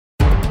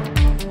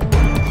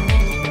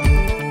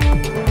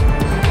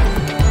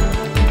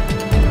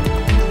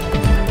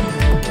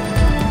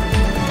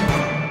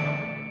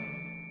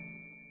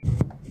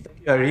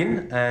you,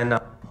 Irene, and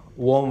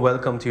warm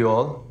welcome to you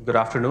all. Good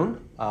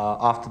afternoon.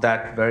 After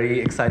that very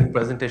exciting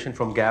presentation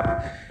from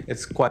Gap,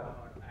 it's quite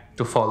hard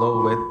to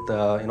follow with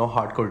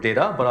hardcore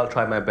data, but I'll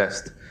try my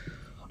best.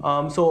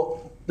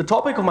 So the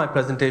topic of my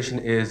presentation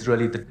is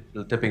really the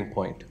digital tipping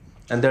point,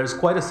 and there's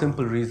quite a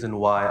simple reason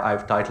why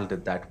I've titled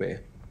it that way.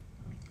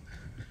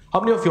 How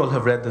many of you all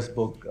have read this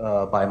book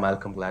by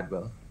Malcolm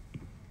Gladwell?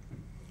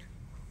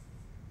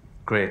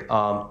 Great.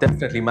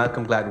 Definitely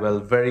Malcolm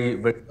Gladwell,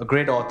 a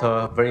great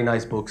author, very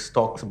nice books,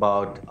 talks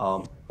about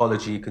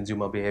psychology,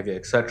 consumer behavior,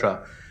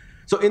 etc.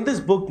 So in this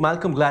book,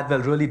 Malcolm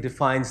Gladwell really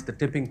defines the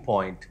tipping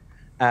point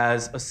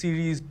as a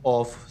series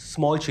of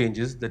small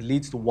changes that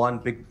leads to one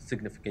big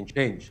significant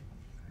change.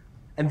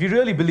 And we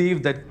really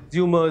believe that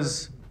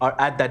consumers are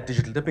at that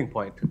digital tipping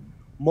point.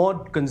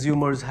 More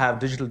consumers have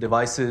digital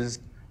devices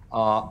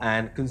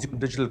and consume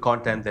digital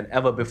content than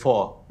ever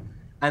before.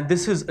 And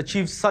this has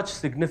achieved such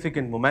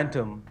significant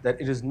momentum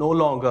that it is no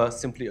longer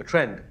simply a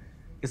trend.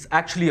 It's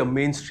actually a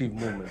mainstream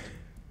movement.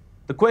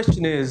 The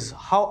question is,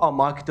 how are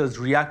marketers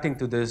reacting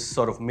to this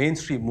sort of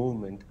mainstream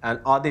movement, and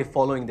are they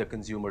following their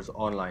consumers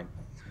online?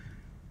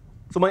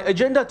 So my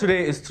agenda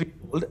today is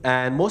threefold,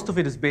 and most of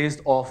it is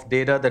based off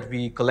data that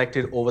we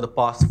collected over the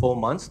past 4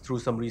 months through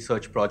some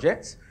research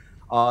projects.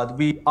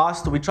 We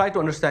tried to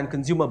understand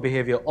consumer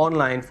behavior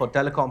online for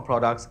telecom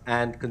products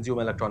and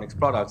consumer electronics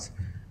products.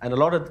 And a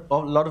lot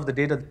of the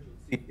data that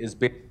you see is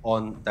based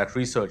on that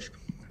research.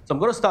 So I'm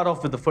going to start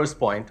off with the first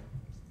point,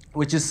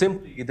 which is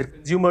simply that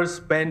consumers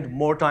spend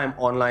more time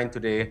online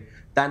today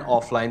than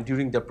offline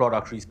during their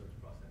product research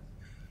process.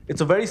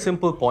 It's a very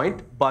simple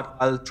point, but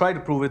I'll try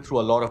to prove it through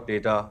a lot of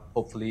data,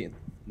 hopefully in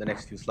the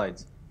next few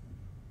slides.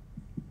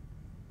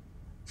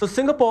 So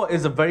Singapore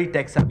is a very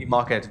tech-savvy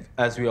market,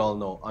 as we all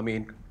know. I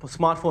mean,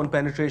 smartphone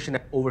penetration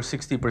at over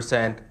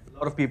 60%.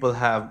 A lot of people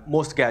have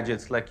most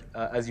gadgets, like,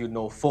 as you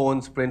know,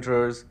 phones,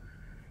 printers,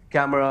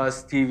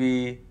 cameras,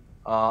 TV,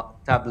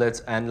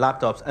 tablets, and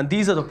laptops. And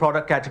these are the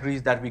product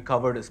categories that we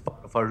covered as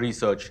part of our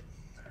research.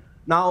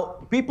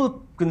 Now,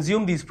 people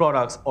consume these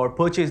products or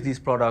purchase these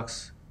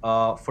products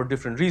for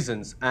different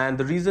reasons. And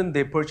the reason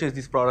they purchase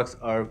these products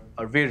are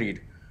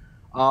varied.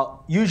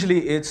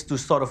 Usually, it's to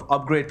sort of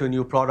upgrade to a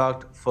new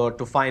product,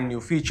 to find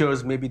new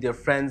features. Maybe their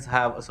friends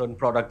have a certain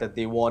product that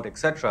they want,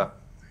 etc.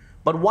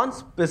 But one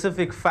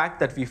specific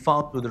fact that we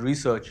found through the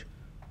research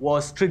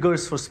was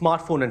triggers for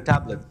smartphone and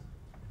tablets.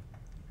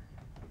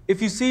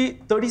 If you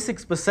see,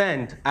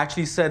 36%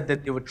 actually said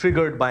that they were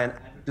triggered by an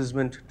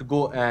advertisement to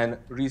go and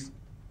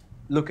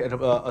look at a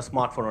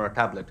smartphone or a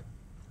tablet.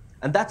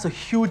 And that's a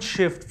huge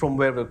shift from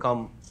where we've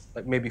come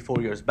like maybe 4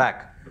 years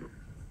back.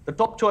 The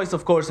top choice,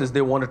 of course, is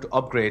they wanted to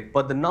upgrade.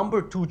 But the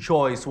number 2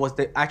 choice was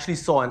they actually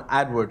saw an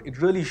advert. It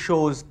really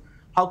shows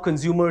how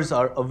consumers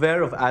are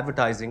aware of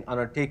advertising and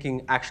are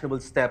taking actionable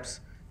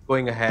steps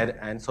going ahead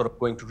and sort of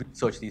going to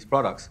research these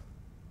products.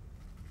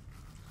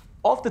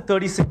 Of the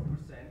 36%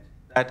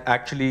 that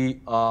actually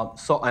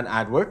saw an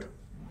advert,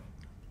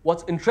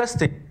 what's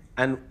interesting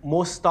and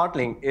most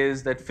startling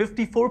is that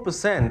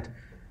 54%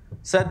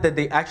 said that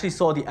they actually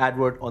saw the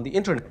advert on the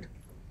internet.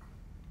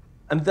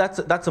 And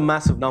that's a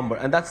massive number,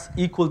 and that's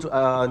equal to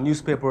a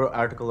newspaper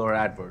article or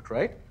advert,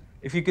 right?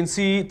 If you can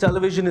see,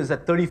 television is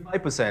at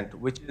 35%,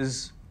 which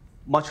is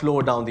much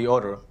lower down the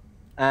order.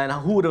 And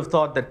who would have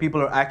thought that people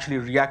are actually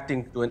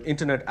reacting to an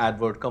internet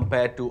advert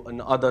compared to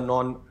another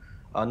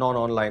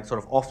non-online,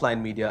 sort of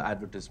offline media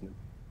advertisement?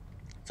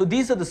 So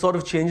these are the sort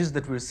of changes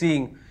that we're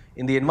seeing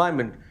in the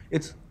environment.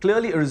 It's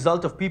clearly a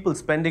result of people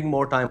spending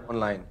more time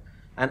online.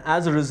 And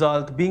as a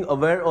result, being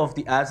aware of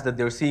the ads that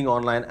they're seeing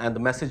online and the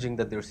messaging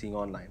that they're seeing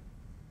online.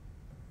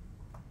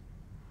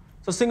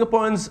 So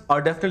Singaporeans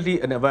are definitely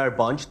an aware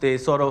bunch. They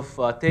sort of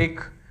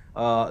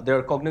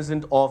they're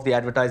cognizant of the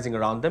advertising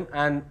around them.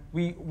 And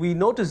we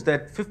noticed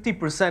that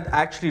 50%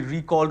 actually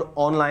recalled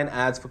online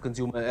ads for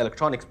consumer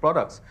electronics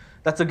products.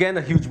 That's, again,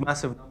 a huge,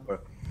 massive number.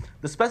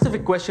 The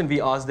specific question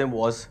we asked them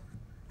was,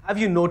 have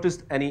you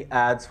noticed any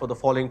ads for the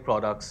following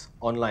products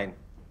online?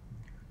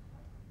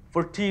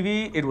 For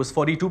TV, it was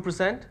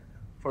 42%.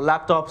 For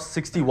laptops,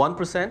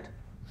 61%.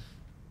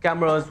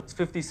 Cameras was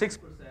 56%.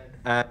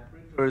 And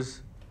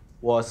printers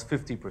was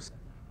 50%.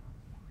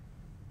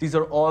 These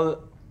are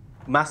all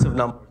massive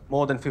numbers.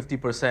 More than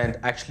 50%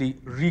 actually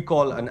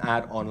recall an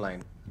ad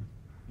online.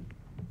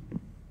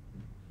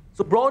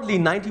 So broadly,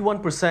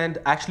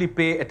 91% actually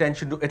pay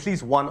attention to at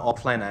least one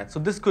offline ad. So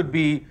this could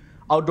be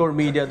outdoor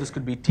media, this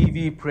could be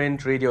TV,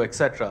 print, radio,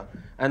 etc.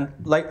 And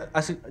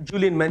as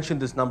Julian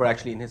mentioned this number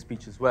actually in his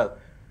speech as well.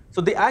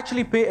 So they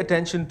actually pay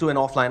attention to an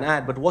offline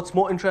ad, but what's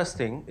more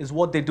interesting is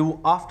what they do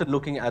after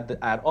looking at the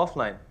ad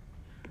offline.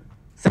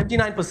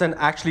 79%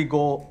 actually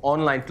go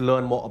online to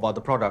learn more about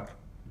the product.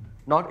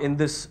 Not in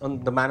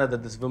the manner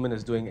that this woman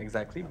is doing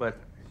exactly, but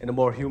in a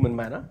more human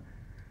manner.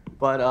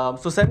 But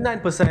so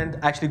 79%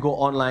 actually go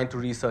online to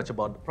research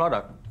about the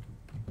product.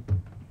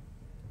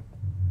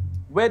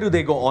 Where do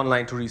they go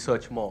online to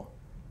research more?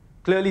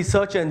 Clearly,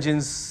 search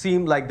engines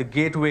seem like the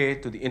gateway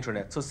to the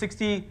internet. So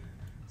 67%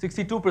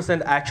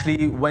 62%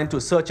 actually went to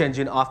a search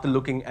engine after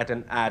looking at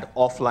an ad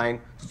offline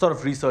to sort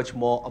of research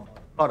more about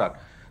the product.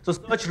 So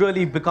search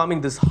really becoming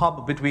this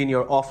hub between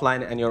your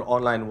offline and your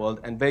online world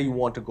and where you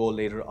want to go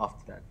later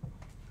after that.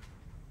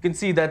 You can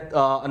see that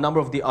a number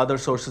of the other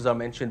sources are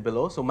mentioned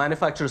below. So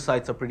manufacturer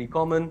sites are pretty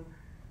common,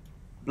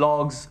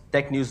 blogs,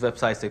 tech news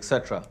websites,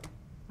 etc.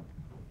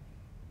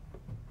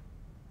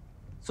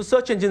 So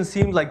search engines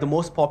seemed like the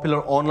most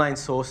popular online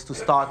source to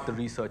start the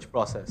research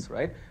process,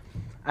 right?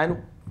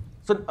 And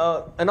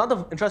so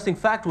another interesting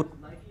fact was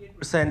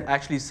 98%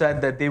 actually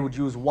said that they would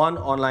use one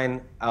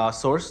online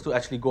source to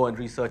actually go and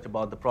research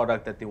about the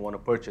product that they want to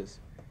purchase.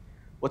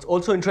 What's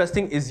also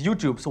interesting is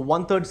YouTube. So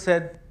 1/3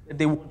 said that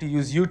they want to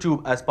use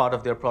YouTube as part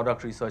of their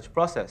product research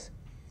process.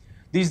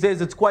 These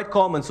days, it's quite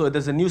common. So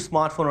there's a new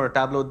smartphone or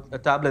a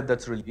tablet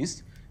that's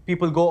released.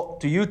 People go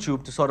to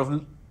YouTube to sort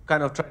of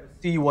kind of try to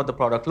see what the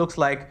product looks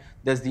like.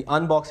 There's the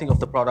unboxing of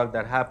the product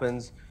that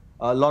happens.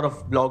 A lot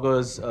of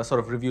bloggers sort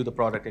of review the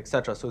product, et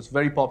cetera. So it's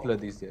very popular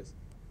these days.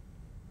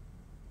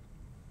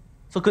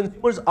 So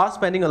consumers are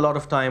spending a lot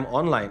of time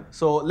online.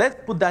 So let's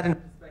put that in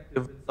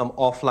perspective with some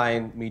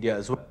offline media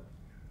as well.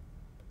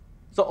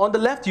 So on the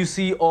left, you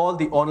see all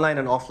the online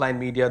and offline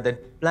media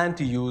that they plan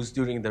to use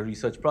during the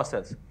research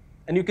process.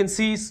 And you can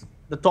see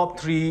the top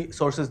 3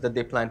 sources that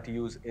they plan to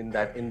use in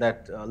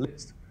that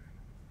list.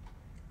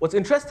 What's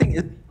interesting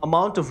is the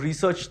amount of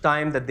research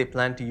time that they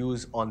plan to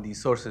use on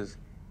these sources.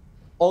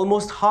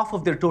 Almost half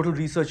of their total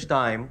research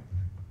time,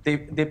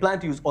 they plan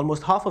to use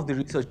almost half of the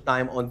research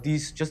time on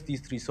just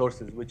these 3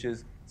 sources, which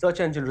is search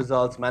engine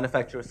results,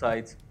 manufacturer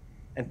sites,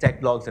 and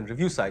tech blogs and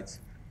review sites.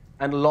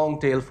 And a long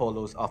tail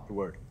follows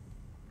afterward.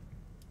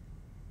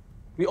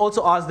 We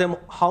also asked them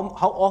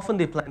how often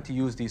they plan to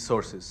use these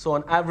sources. So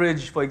on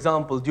average, for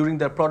example, during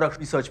their product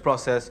research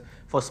process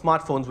for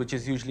smartphones, which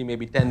is usually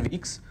maybe 10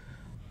 weeks,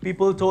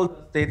 people told us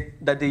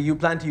that they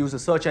plan to use a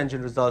search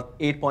engine result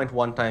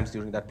 8.1 times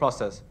during that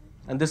process.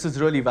 And this is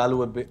really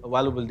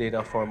valuable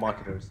data for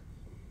marketers.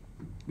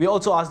 We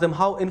also asked them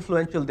how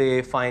influential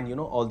they find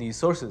all these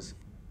sources.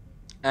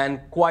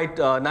 And quite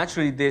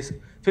naturally,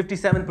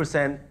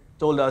 57%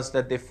 told us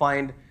that they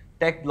find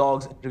tech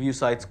blogs and review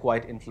sites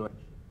quite influential.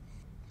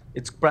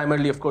 It's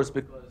primarily, of course,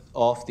 because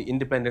of the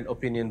independent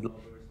opinion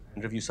bloggers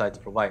and review sites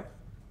provide.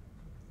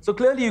 So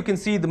clearly, you can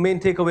see the main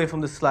takeaway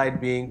from this slide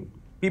being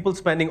people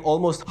spending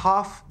almost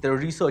half their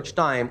research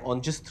time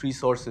on just 3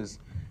 sources.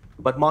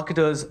 But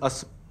marketers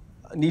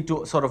need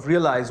to sort of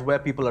realize where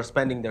people are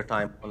spending their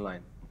time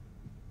online.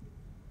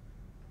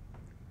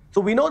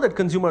 So we know that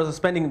consumers are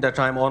spending their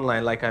time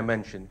online, like I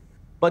mentioned.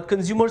 But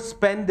consumers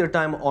spend their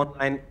time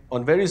online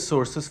on various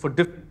sources for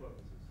different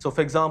purposes. So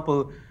for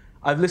example,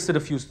 I've listed a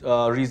few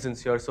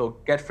reasons here. So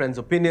get friends'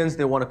 opinions.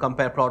 They want to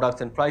compare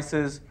products and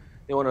prices.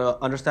 They want to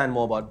understand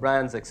more about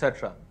brands,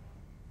 etc.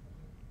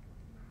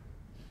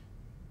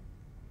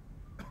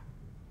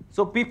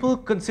 So people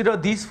consider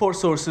these 4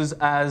 sources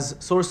as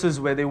sources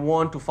where they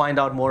want to find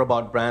out more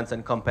about brands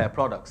and compare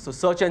products. So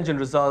search engine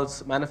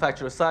results,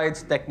 manufacturer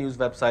sites, tech news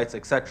websites,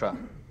 etc.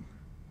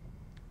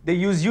 They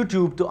use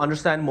YouTube to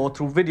understand more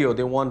through video.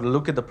 They want to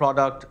look at the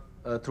product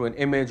through an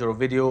image or a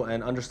video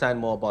and understand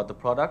more about the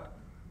product.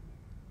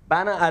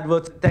 Banner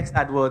adverts, text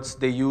adverts,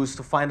 they use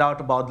to find out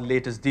about the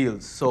latest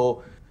deals.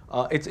 So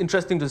it's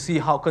interesting to see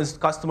how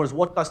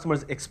what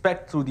customers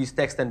expect through these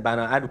text and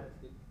banner adverts.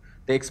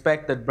 They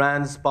expect that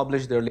brands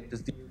publish their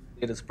latest deals,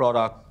 latest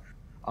products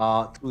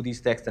through these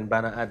text and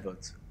banner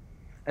adverts.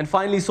 And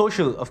finally,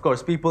 social, of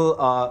course. People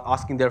are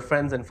asking their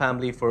friends and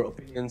family for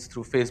opinions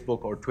through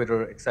Facebook or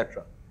Twitter,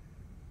 etc.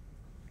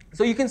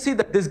 So you can see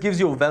that this gives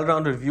you a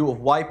well-rounded view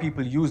of why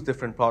people use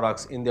different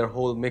products in their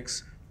whole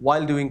mix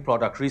while doing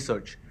product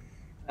research.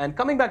 And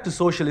coming back to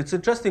social, it's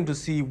interesting to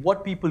see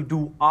what people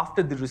do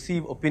after they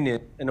receive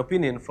an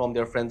opinion from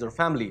their friends or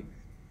family.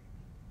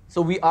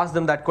 So we asked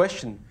them that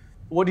question.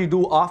 What do you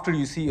do after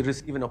you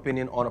receive an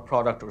opinion on a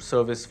product or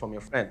service from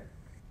your friend?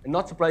 And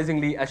not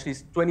surprisingly, actually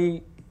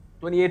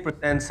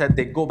 28% said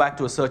they go back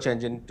to a search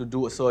engine to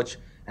do a search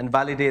and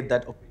validate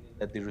that opinion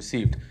that they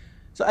received.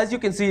 So as you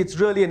can see, it's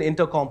really an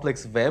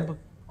intercomplex web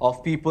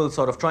of people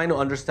sort of trying to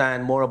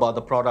understand more about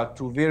the product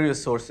through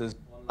various sources,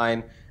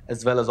 online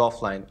as well as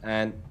offline.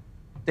 And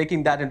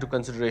taking that into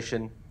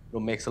consideration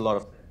makes a lot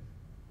of sense.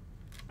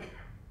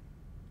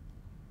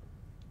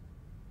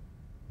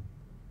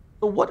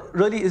 So what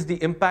really is the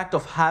impact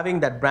of having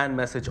that brand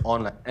message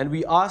online? And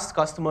we asked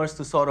customers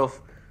to sort of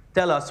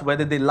tell us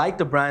whether they like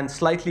the brand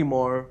slightly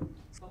more,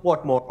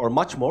 somewhat more, or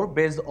much more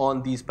based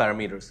on these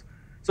parameters.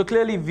 So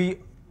clearly,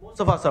 most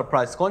of us are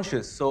price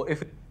conscious. So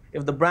if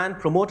the brand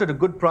promoted a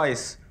good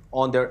price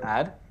on their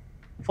ad,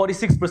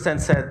 46%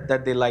 said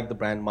that they like the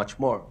brand much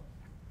more.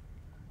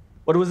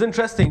 What was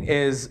interesting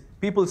is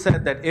people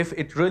said that if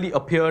it really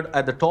appeared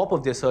at the top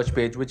of their search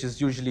page, which is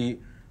usually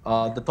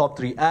the top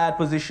 3 ad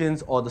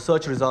positions or the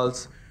search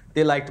results,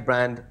 they liked the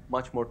brand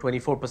much more.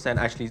 24%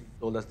 actually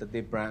told us that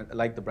they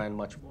like the brand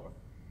much more.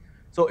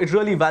 So it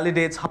really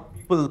validates how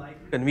people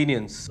like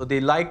convenience. So they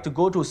like to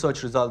go to a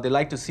search result. They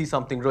like to see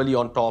something really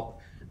on top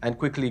and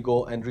quickly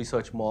go and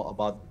research more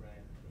about the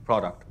brand, the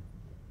product.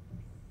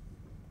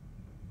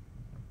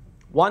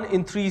 1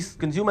 in 3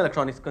 consumer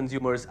electronics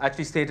consumers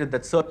actually stated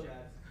that search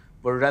ads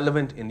were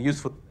relevant and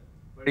useful.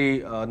 Very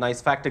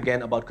nice fact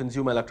again about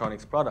consumer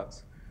electronics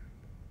products.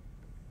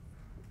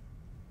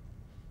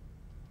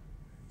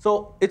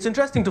 So it's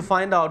interesting to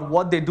find out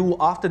what they do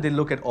after they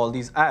look at all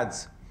these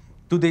ads.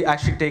 Do they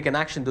actually take an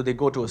action? Do they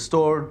go to a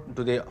store?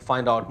 Do they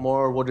find out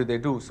more? What do they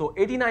do? So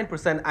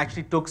 89%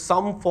 actually took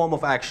some form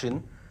of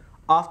action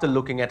after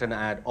looking at an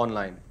ad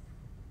online.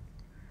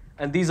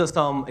 And these are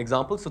some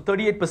examples. So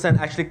 38%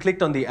 actually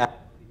clicked on the ad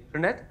on the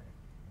internet.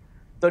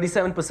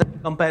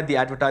 37% compared the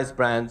advertised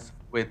brands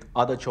with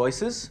other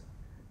choices.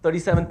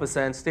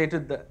 37%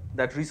 stated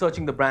that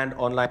researching the brand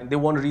online, they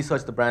want to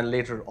research the brand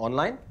later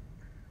online.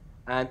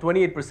 And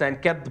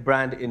 28% kept the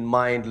brand in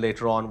mind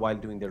later on while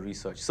doing their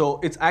research. So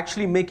it's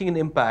actually making an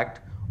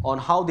impact on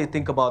how they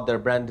think about their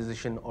brand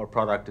decision or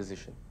product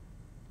decision.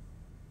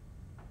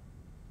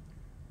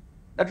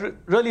 That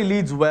really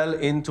leads well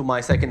into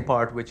my second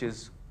part, which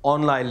is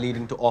online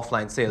leading to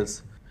offline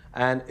sales.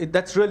 And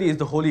that's really is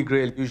the holy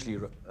grail usually.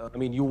 I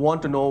mean, you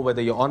want to know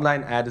whether your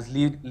online ad is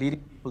leading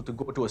people to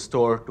go to a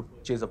store to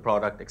purchase a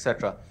product,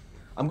 etc.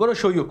 I'm going to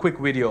show you a quick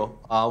video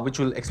which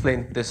will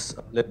explain this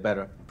a little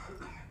better.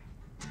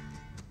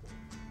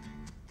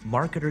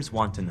 Marketers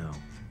want to know,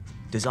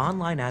 does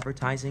online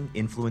advertising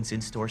influence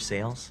in-store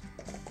sales?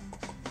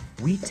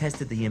 We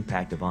tested the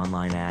impact of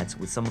online ads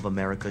with some of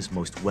America's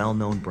most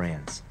well-known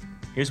brands.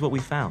 Here's what we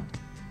found.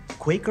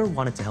 Quaker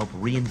wanted to help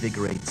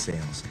reinvigorate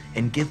sales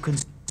and give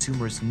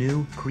consumers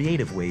new,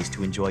 creative ways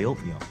to enjoy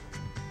oatmeal.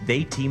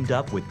 They teamed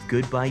up with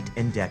Goodbite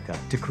and Decca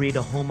to create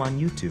a home on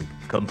YouTube,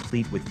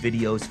 complete with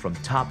videos from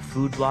top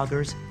food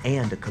bloggers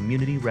and a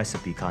community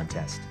recipe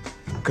contest.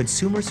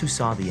 Consumers who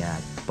saw the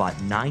ad bought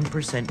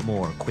 9%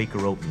 more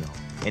Quaker oatmeal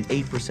and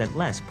 8%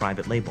 less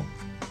private label.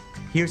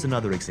 Here's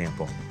another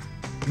example.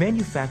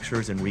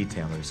 Manufacturers and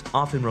retailers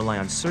often rely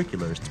on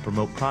circulars to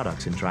promote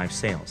products and drive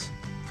sales.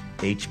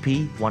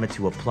 HP wanted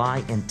to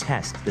apply and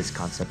test this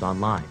concept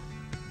online.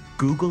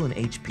 Google and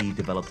HP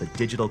developed a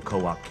digital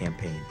co-op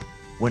campaign.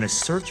 When a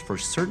search for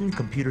certain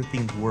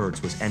computer-themed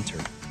words was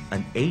entered,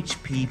 an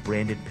HP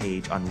branded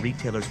page on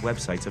retailers'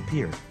 websites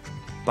appeared.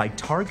 By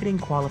targeting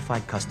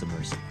qualified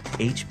customers,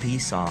 HP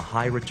saw a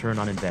high return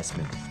on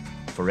investment.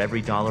 For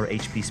every dollar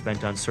HP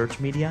spent on search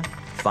media,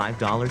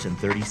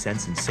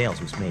 $5.30 in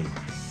sales was made.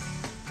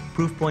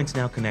 Proof points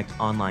now connect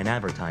online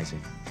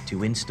advertising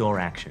to in-store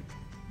action.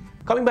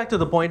 Coming back to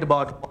the point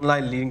about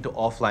online leading to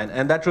offline,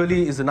 and that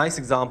really is a nice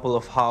example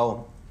of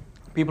how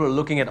people are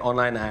looking at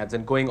online ads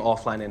and going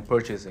offline and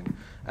purchasing.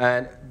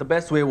 And the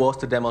best way was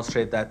to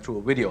demonstrate that through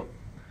a video.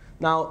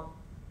 Now,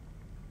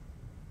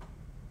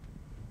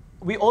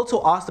 we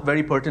also asked a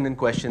very pertinent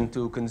question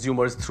to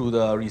consumers through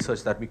the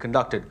research that we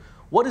conducted.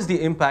 What is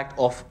the impact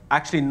of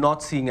actually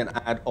not seeing an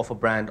ad of a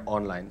brand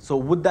online? So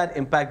would that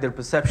impact their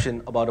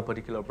perception about a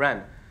particular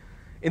brand?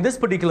 In this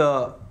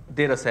particular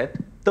data set,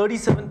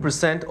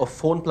 37% of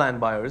phone plan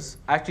buyers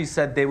actually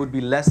said they would be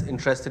less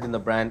interested in the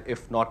brand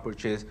if not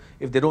purchased,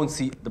 if they don't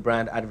see the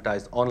brand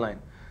advertised online.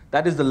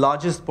 That is the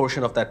largest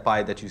portion of that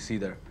pie that you see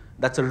there.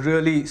 That's a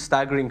really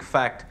staggering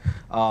fact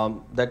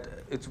that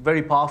it's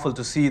very powerful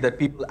to see that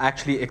people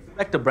actually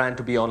expect a brand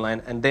to be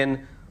online and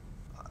then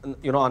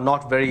are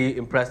not very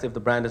impressed if the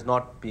brand is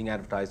not being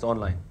advertised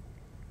online.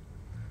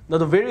 Now,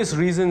 the various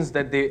reasons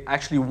that they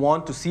actually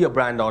want to see a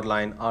brand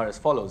online are as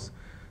follows.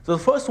 So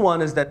the first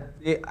one is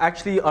that they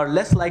actually are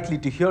less likely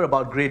to hear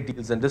about great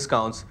deals and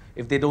discounts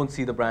if they don't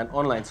see the brand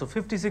online. So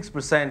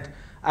 56%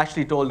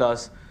 actually told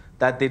us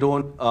that they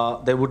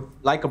would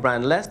like a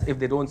brand less if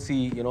they don't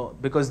see,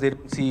 because they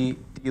don't see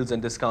deals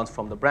and discounts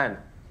from the brand.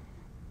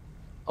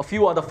 A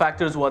few other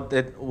factors were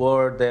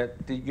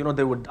that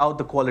they would doubt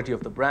the quality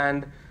of the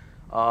brand.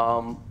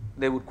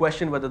 They would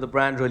question whether the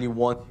brand really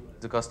wants you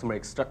as a customer,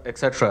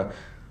 etc.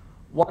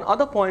 One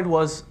other point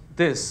was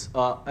this: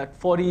 at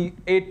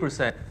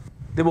 48%,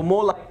 they were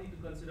more likely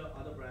to consider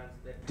other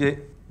brands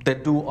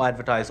that do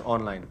advertise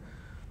online.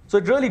 So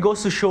it really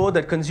goes to show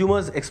that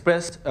consumers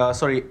expect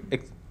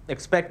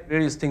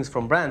various things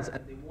from brands,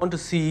 and they want to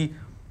see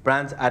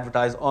brands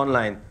advertise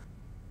online.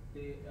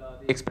 They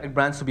expect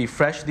brands to be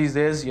fresh these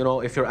days.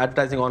 If you're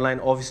advertising online,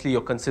 obviously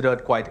you're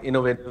considered quite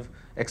innovative,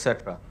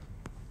 etc.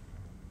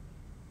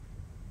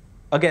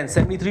 Again,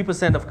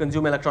 73% of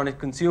consumer electronic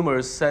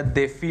consumers said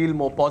they feel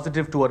more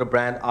positive toward a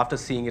brand after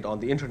seeing it on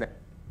the internet.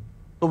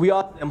 So we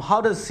asked them,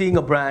 how does seeing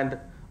a brand,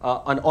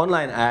 an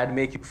online ad,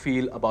 make you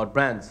feel about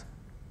brands?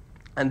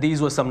 And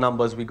these were some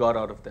numbers we got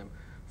out of them.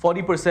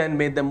 40%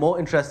 made them more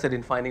interested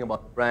in finding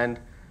about the brand.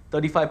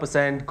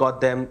 35%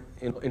 got them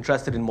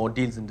interested in more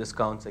deals and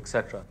discounts,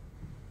 etc.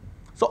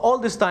 So all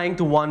this tying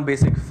to one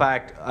basic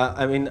fact,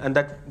 and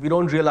that we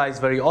don't realize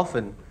very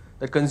often,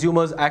 that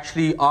consumers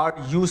actually are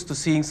used to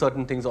seeing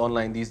certain things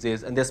online these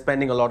days, and they're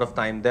spending a lot of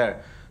time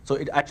there. So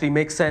it actually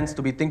makes sense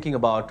to be thinking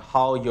about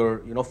how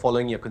you're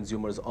following your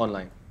consumers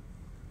online.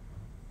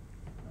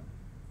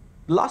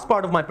 The last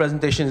part of my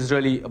presentation is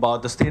really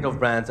about the state of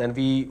brands, and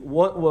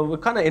we're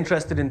kind of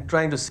interested in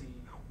trying to see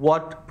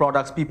what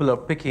products people are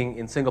picking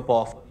in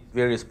Singapore for these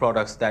various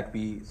products that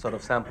we sort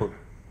of sampled.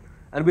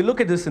 And we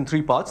look at this in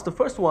three parts. The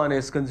first one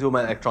is consumer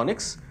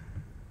electronics.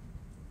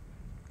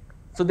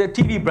 So their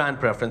TV brand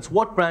preference.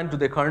 What brand do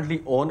they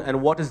currently own,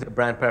 and what is their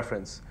brand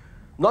preference?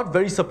 Not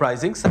very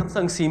surprising.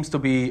 Samsung seems to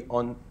be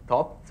on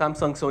top.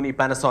 Samsung, Sony,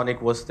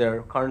 Panasonic was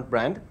their current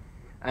brand.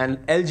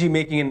 And LG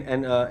making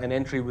an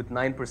entry with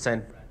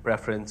 9%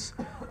 preference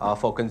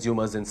for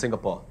consumers in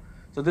Singapore.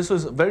 So this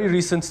was a very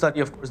recent study,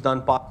 of course,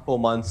 done past 4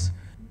 months.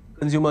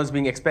 Consumers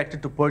being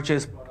expected to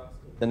purchase products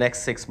the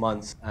next 6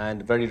 months,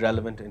 and very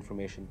relevant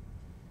information.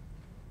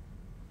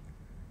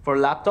 For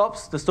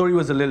laptops, the story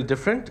was a little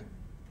different.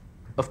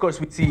 Of course,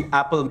 we see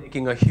Apple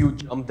making a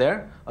huge jump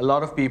there. A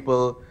lot of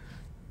people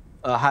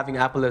having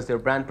Apple as their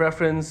brand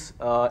preference.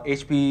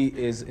 HP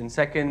is in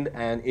second,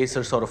 and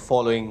Acer sort of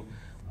following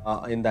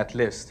in that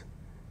list.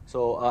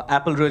 So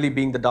Apple really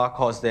being the dark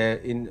horse there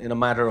in a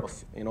matter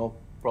of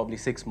probably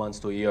 6 months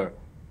to a year.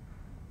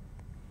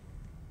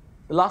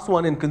 The last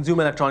one in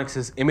consumer electronics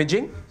is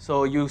imaging.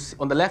 So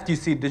on the left, you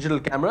see digital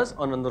cameras,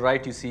 and on the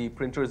right, you see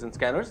printers and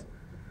scanners.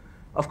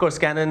 Of course,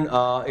 Canon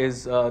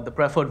is the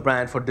preferred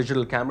brand for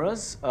digital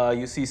cameras.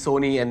 You see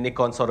Sony and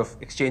Nikon sort of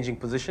exchanging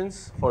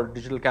positions for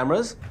digital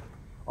cameras.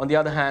 On the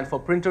other hand, for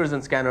printers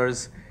and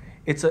scanners,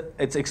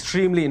 it's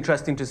extremely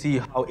interesting to see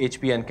how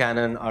HP and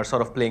Canon are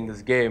sort of playing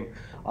this game.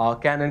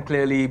 Canon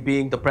clearly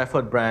being the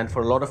preferred brand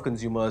for a lot of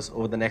consumers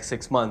over the next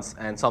 6 months,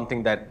 and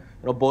something that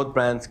both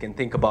brands can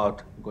think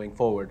about going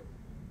forward.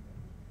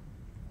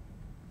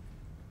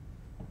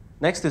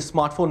 Next is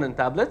smartphone and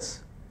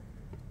tablets.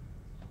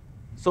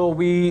 So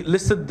we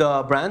listed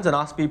the brands and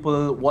asked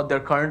people what their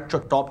current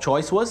top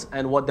choice was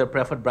and what their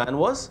preferred brand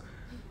was.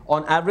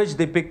 On average,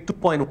 they picked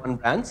 2.1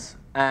 brands.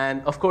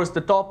 And of course, the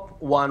top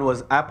one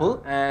was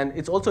Apple. And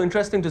it's also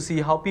interesting to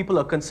see how people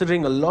are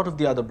considering a lot of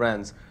the other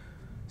brands.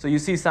 So you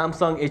see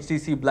Samsung,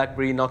 HTC,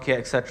 BlackBerry, Nokia,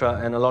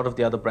 etc., and a lot of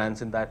the other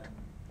brands in that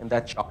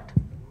chart.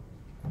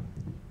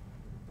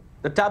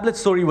 The tablet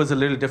story was a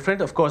little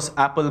different. Of course,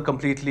 Apple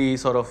completely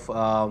sort of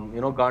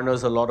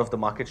garners a lot of the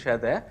market share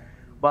there.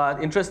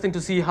 But interesting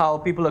to see how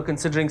people are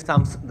considering the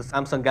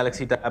Samsung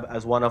Galaxy Tab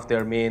as one of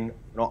their main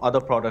other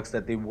products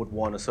that they would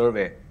want to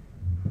survey.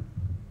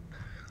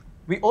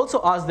 We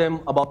also asked them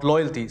about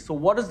loyalty. So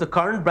what is the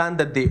current brand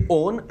that they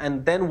own,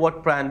 and then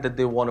what brand that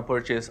they want to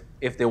purchase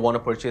if they want to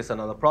purchase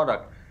another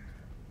product?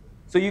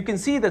 So you can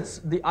see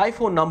that the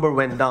iPhone number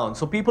went down.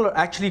 So people are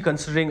actually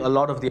considering a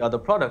lot of the other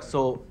products.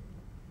 So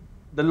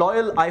the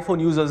loyal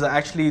iPhone users are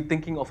actually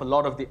thinking of a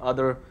lot of the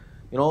other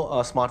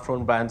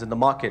smartphone brands in the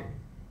market.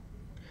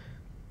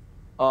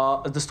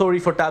 The story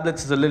for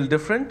tablets is a little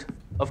different.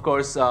 Of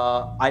course,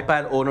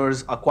 iPad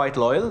owners are quite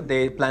loyal.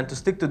 They plan to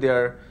stick to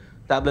their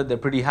tablet. They're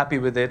pretty happy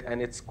with it,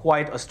 and it's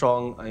quite a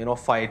strong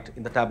fight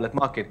in the tablet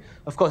market.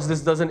 Of course,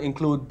 this doesn't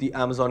include the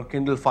Amazon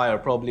Kindle Fire,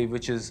 probably,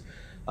 which has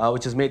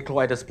made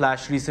quite a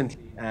splash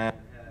recently, and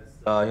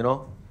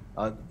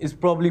is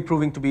probably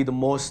proving to be the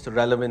most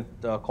relevant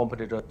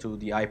competitor to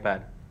the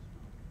iPad.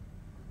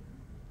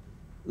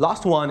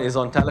 Last one is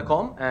on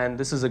telecom, and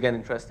this is again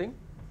interesting.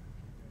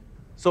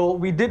 So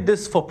we did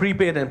this for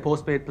prepaid and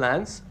postpaid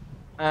plans,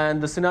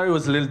 and the scenario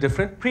was a little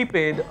different.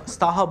 Prepaid,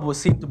 StarHub was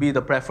seen to be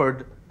the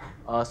preferred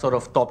sort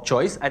of top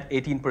choice at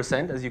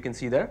 18%, as you can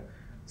see there.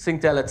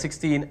 Singtel at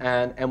 16%,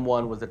 and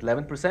M1 was at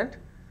 11%.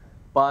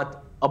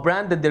 But a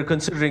brand that they're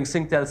considering,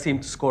 Singtel,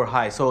 seemed to score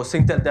high. So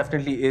Singtel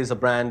definitely is a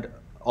brand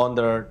on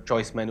their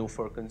choice menu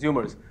for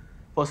consumers.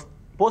 For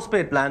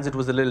postpaid plans, it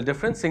was a little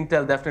different.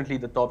 Singtel definitely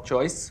the top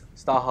choice,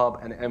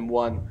 StarHub and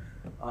M1.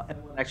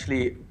 M1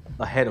 actually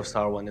ahead of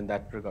Star1 in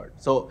that regard.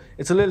 So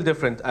it's a little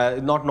different,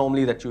 not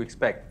normally that you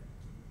expect.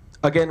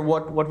 Again,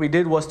 what we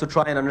did was to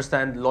try and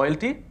understand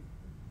loyalty.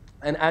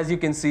 And as you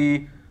can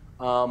see,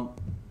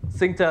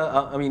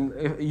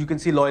 Singtel, you can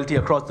see loyalty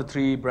across the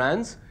three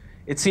brands.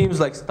 It seems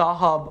like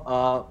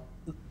StarHub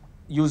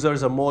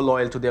users are more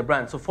loyal to their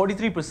brand. So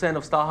 43%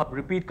 of StarHub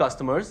repeat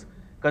customers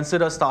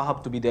consider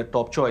StarHub to be their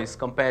top choice,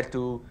 compared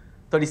to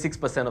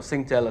 36% of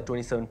Singtel or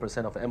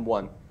 27% of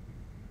M1.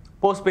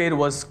 Postpaid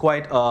was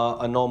quite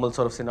a normal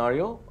sort of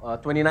scenario.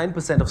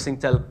 29% of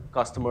Singtel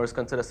customers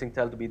consider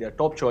Singtel to be their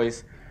top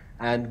choice,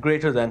 and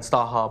greater than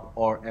StarHub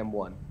or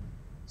M1.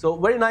 So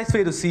very nice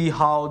way to see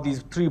how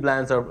these three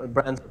brands are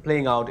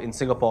playing out in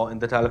Singapore in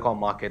the telecom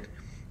market,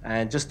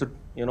 and just to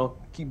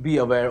be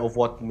aware of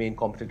what the main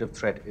competitive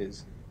threat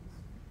is.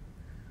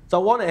 So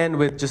I want to end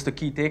with just the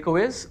key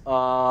takeaways.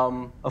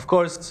 Of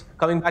course,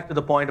 coming back to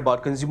the point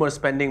about consumers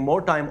spending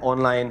more time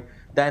online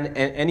than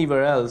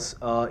anywhere else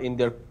in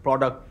their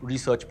product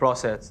research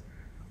process.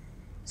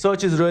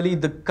 Search is really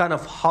the kind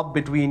of hub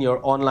between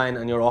your online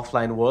and your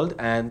offline world,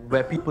 and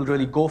where people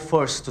really go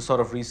first to sort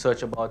of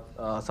research about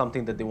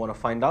something that they want to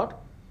find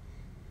out.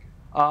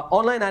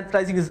 Online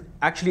advertising is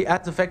actually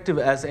as effective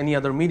as any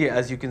other media,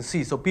 as you can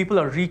see. So people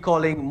are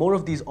recalling more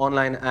of these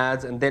online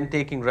ads and then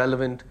taking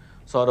relevant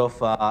sort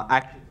of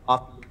action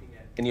after looking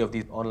at any of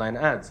these online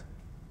ads.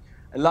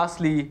 And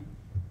lastly,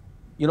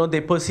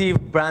 they perceive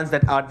brands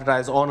that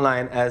advertise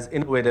online as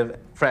innovative,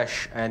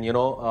 fresh, and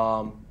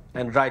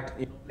and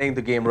playing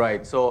the game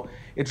right. So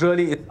it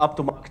really is up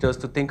to marketers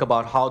to think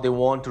about how they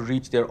want to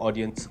reach their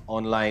audience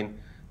online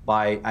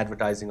by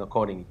advertising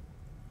accordingly.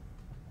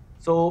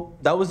 So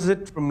that was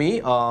it from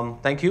me.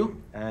 Thank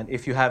you. And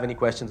if you have any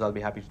questions, I'll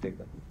be happy to take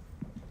them.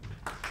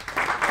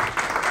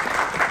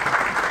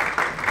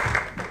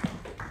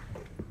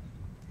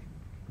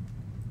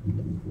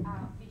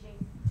 Vijay,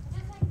 I'd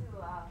just like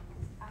to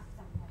ask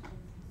some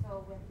questions.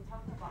 So when we're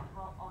talking about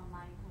how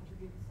online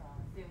contributes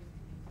sales to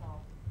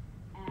install,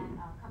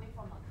 and coming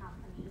from a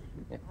company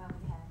where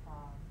we have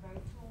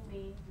two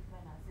main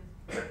different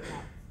sales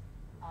channels,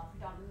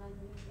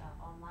 predominantly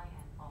online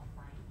and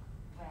offline,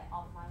 where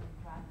offline we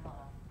run a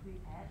lot of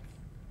print ads.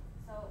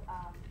 So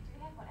do you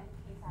have any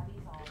case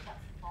studies or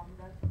what's the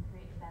formula to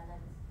create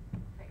balance?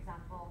 For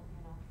example,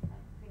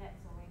 like print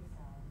ads always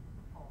for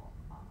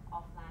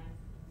offline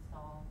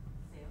install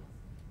sales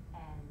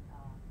and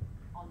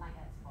online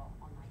ads for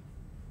online.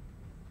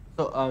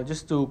 So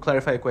just to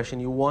clarify a question,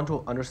 you want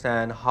to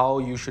understand how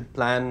you should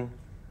plan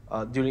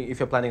if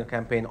you're planning a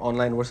campaign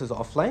online versus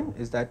offline?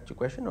 Is that your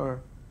question,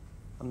 or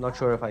I'm not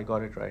sure if I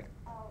got it right?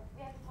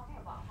 We are talking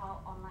about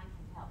how online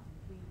can help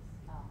increase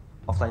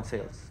Offline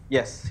sales.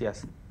 Yes,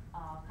 yes.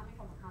 Coming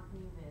from a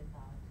company with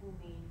two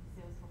main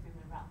sales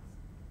fulfillment routes,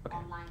 Okay.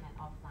 online and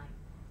offline.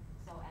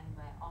 So, and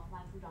where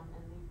offline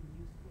predominantly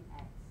we use print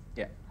ads.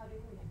 Yeah. How do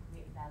you think we can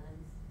create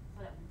balance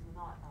so that we do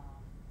not,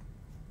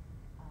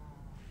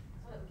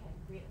 so that we can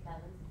create a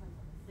balance in terms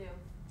of the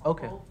sales for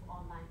Okay. both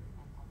online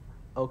and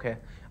offline? Okay.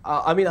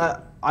 I mean,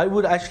 I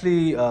would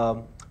actually,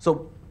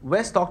 so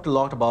Wes talked a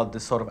lot about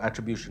this sort of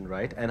attribution,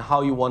 right? And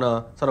how you want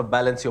to sort of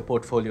balance your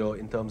portfolio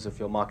in terms of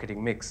your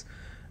marketing mix.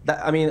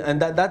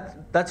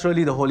 That's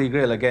really the holy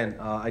grail. Again,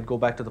 I'd go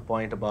back to the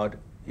point about,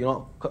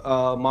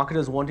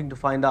 marketers wanting to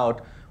find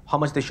out how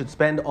much they should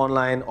spend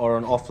online or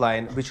on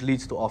offline, which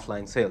leads to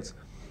offline sales.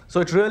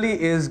 So it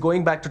really is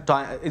going back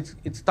to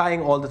it's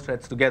tying all the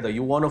threads together.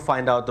 You want to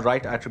find out the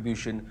right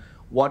attribution,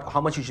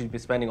 how much you should be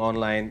spending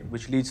online,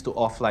 which leads to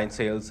offline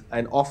sales,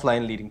 and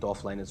offline leading to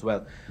offline as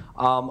well.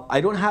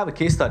 I don't have a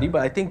case study,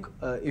 but I think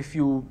if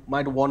you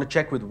might want to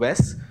check with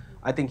Wes,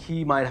 I think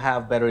he might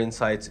have better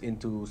insights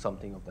into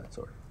something of that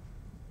sort.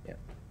 Yeah.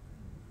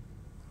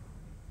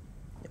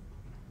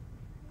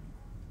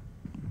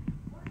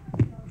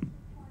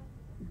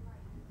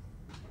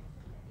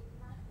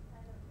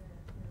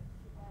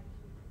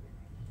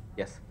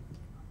 Yes.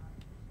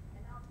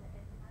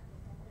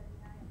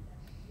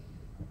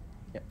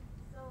 Yeah.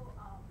 So,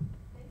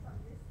 based on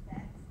this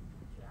stats,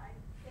 should I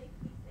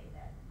safely say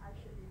that I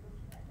should be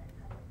looking at that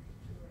kind of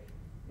click-through rate?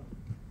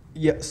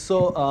 Yeah.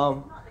 So. It's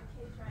not the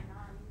case right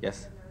now. I mean, Yes.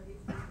 generally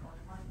based on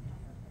one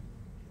kind of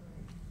click-through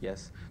rate.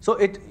 Yes. So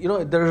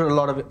there are a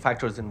lot of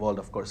factors involved,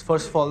 of course.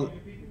 First of all,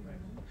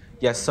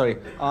 yes, sorry.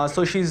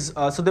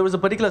 So there was a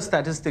particular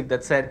statistic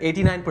that said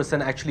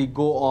 89% actually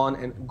go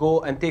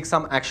and take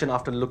some action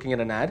after looking at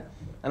an ad.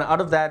 And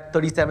out of that,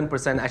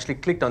 37% actually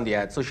clicked on the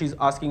ad. So she's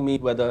asking me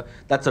whether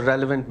that's a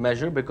relevant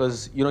measure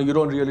because you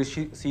don't really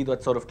see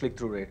that sort of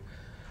click-through rate.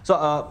 So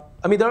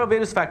there are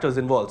various factors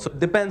involved. So it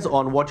depends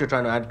on what you're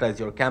trying to advertise.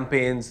 Your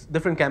campaigns,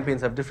 different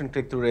campaigns have different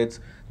click-through rates.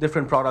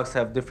 Different products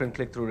have different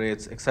click-through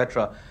rates,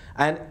 etc.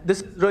 And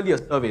this is really a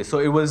survey. So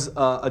it was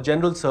a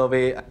general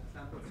survey.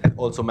 That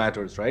also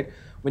matters, right?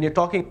 When you're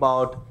talking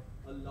about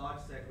a large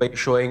segment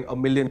showing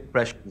 1 million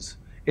impressions,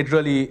 it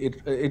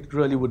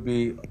really would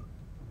be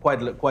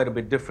quite a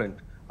bit different.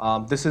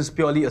 This is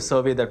purely a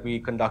survey that we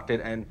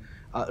conducted and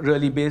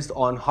really based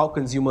on how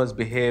consumers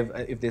behave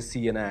if they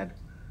see an ad.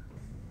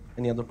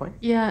 Any other point?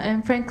 Yeah,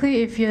 and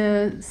frankly, if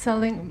you're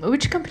selling,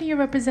 which company you're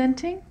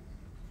representing?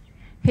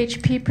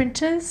 HP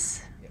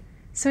printers?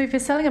 So if you're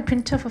selling a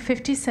printer for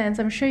 50 cents,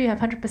 I'm sure you have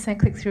 100%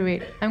 click-through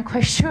rate. I'm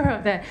quite sure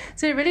of that.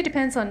 So it really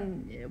depends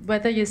on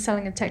whether you're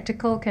selling a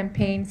tactical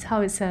campaigns,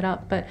 how it's set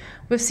up. But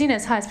we've seen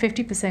as high as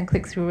 50%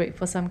 click-through rate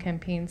for some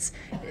campaigns.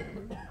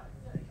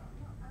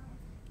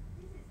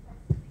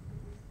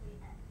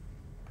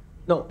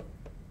 No.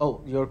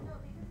 Oh, you're.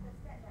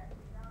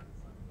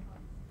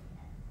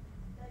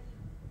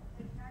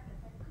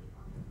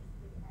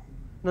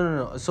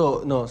 No.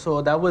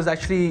 So that was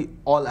actually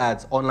all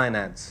ads, online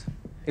ads.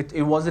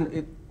 It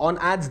wasn't on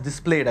ads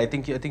displayed. I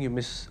think you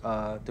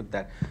took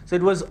that. So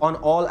it was on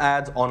all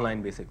ads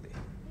online basically.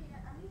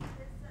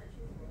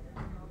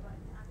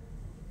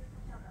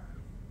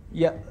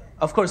 Yeah,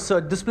 of course. So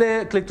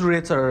display click-through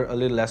rates are a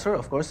little lesser,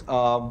 of course.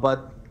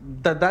 But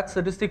that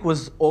statistic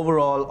was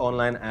overall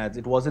online ads.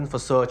 It wasn't for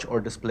search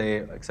or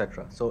display,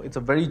 etc. So it's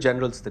a very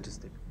general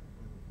statistic.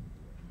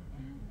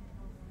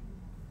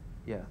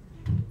 Yeah.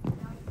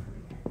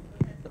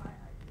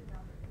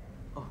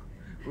 Oh,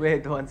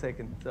 wait 1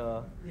 second.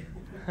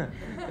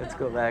 Let's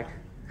go back.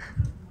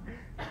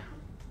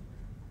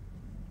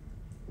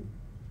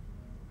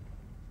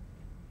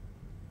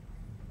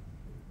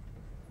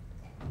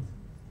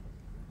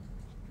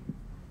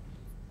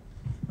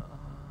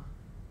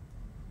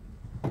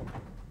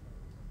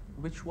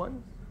 Which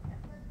one?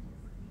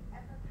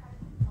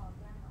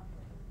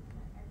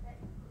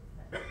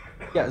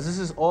 Yeah, this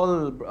is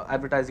all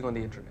advertising on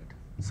the internet.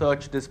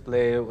 search,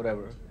 display,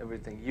 whatever,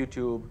 everything,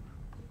 YouTube,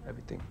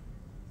 everything.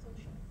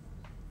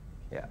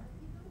 Yeah.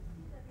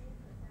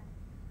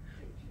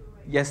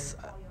 Yes.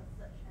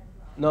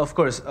 No, of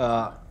course.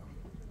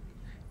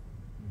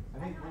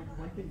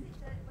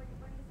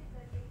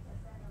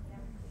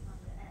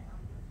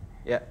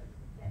 Yeah.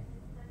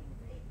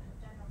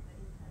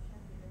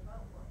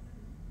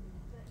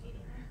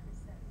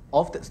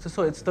 Of the,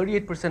 so it's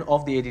 38%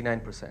 of the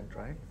 89%,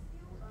 right?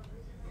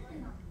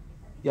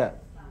 Yeah.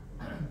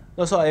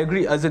 No, so I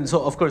agree. As in,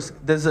 so of course,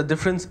 there's a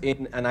difference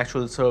in an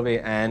actual survey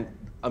and,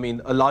 I mean,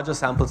 a larger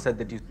sample set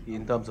that you see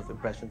in terms of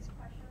impressions.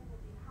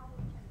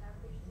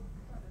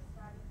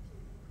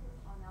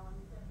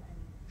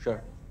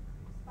 Sure.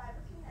 By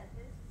looking at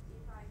this, if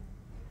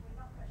we're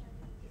not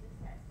questioning each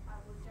test, I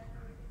would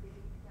generally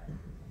believe that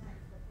internet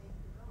is the place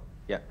to go.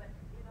 Yeah.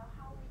 But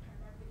how we can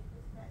leverage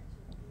this set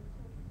to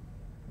improve,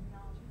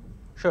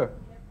 Sure.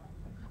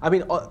 I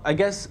mean, I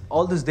guess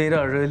all this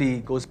data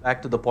really goes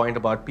back to the point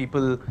about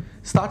people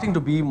starting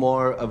to be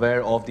more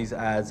aware of these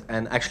ads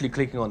and actually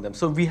clicking on them.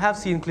 So we have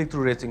seen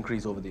click-through rates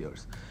increase over the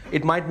years.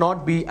 It might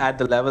not be at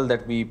the level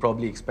that we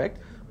probably expect,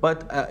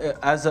 but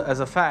as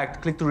a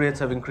fact, click-through rates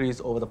have increased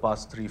over the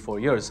past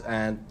 3-4 years.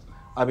 And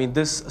I mean,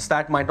 this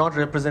stat might not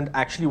represent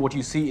actually what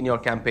you see in your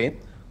campaign,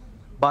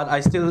 but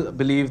I still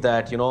believe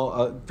that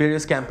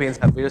various campaigns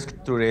have various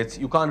click-through rates.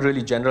 You can't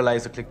really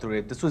generalize the click-through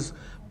rate. This was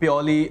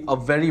purely a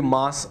very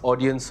mass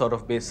audience sort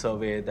of based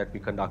survey that we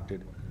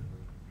conducted.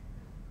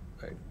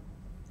 Right.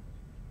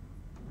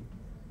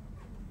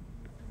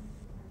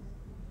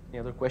 Any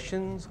other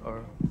questions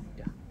or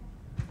yeah?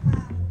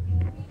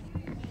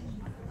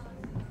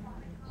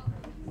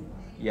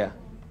 Yeah.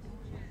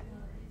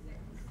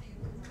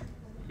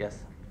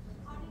 Yes.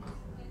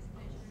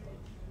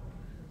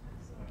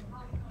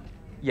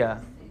 Yeah.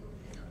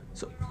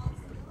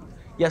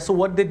 So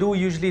what they do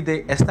usually, they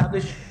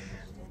establish.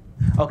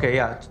 Okay,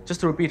 yeah.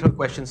 Just to repeat her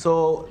question.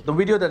 So the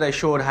video that I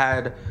showed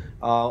had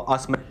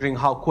us measuring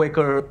how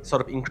Quaker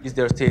sort of increased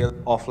their sales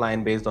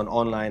offline based on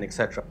online,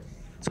 etc.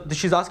 So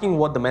she's asking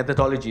what the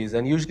methodology is,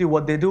 and usually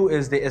what they do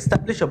is they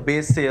establish a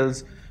base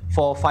sales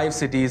for 5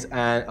 cities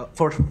and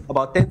for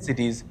about 10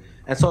 cities,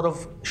 and sort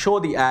of show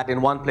the ad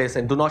in one place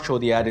and do not show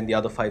the ad in the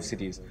other 5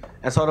 cities.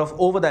 And sort of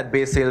over that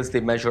base sales, they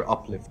measure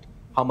uplift,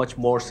 how much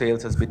more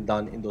sales has been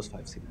done in those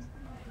 5 cities.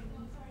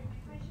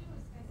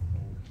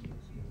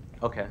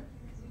 Okay.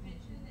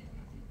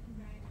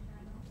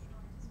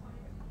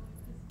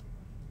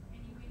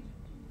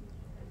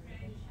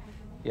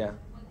 Yeah.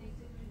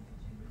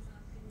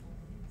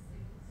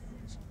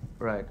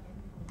 Right.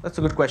 That's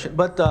a good question.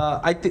 But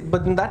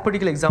but in that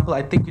particular example,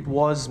 I think it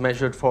was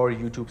measured for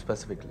YouTube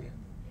specifically.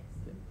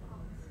 Yeah.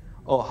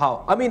 Oh,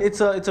 how? I mean,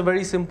 it's a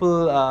very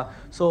simple.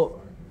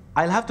 So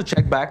I'll have to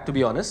check back, to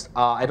be honest.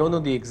 I don't know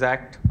the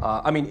exact.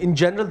 I mean, in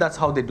general, that's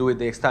how they do it.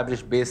 They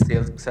establish base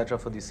sales, etc.,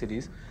 for these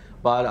cities.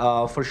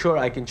 But for sure,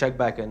 I can check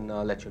back and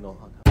let you know.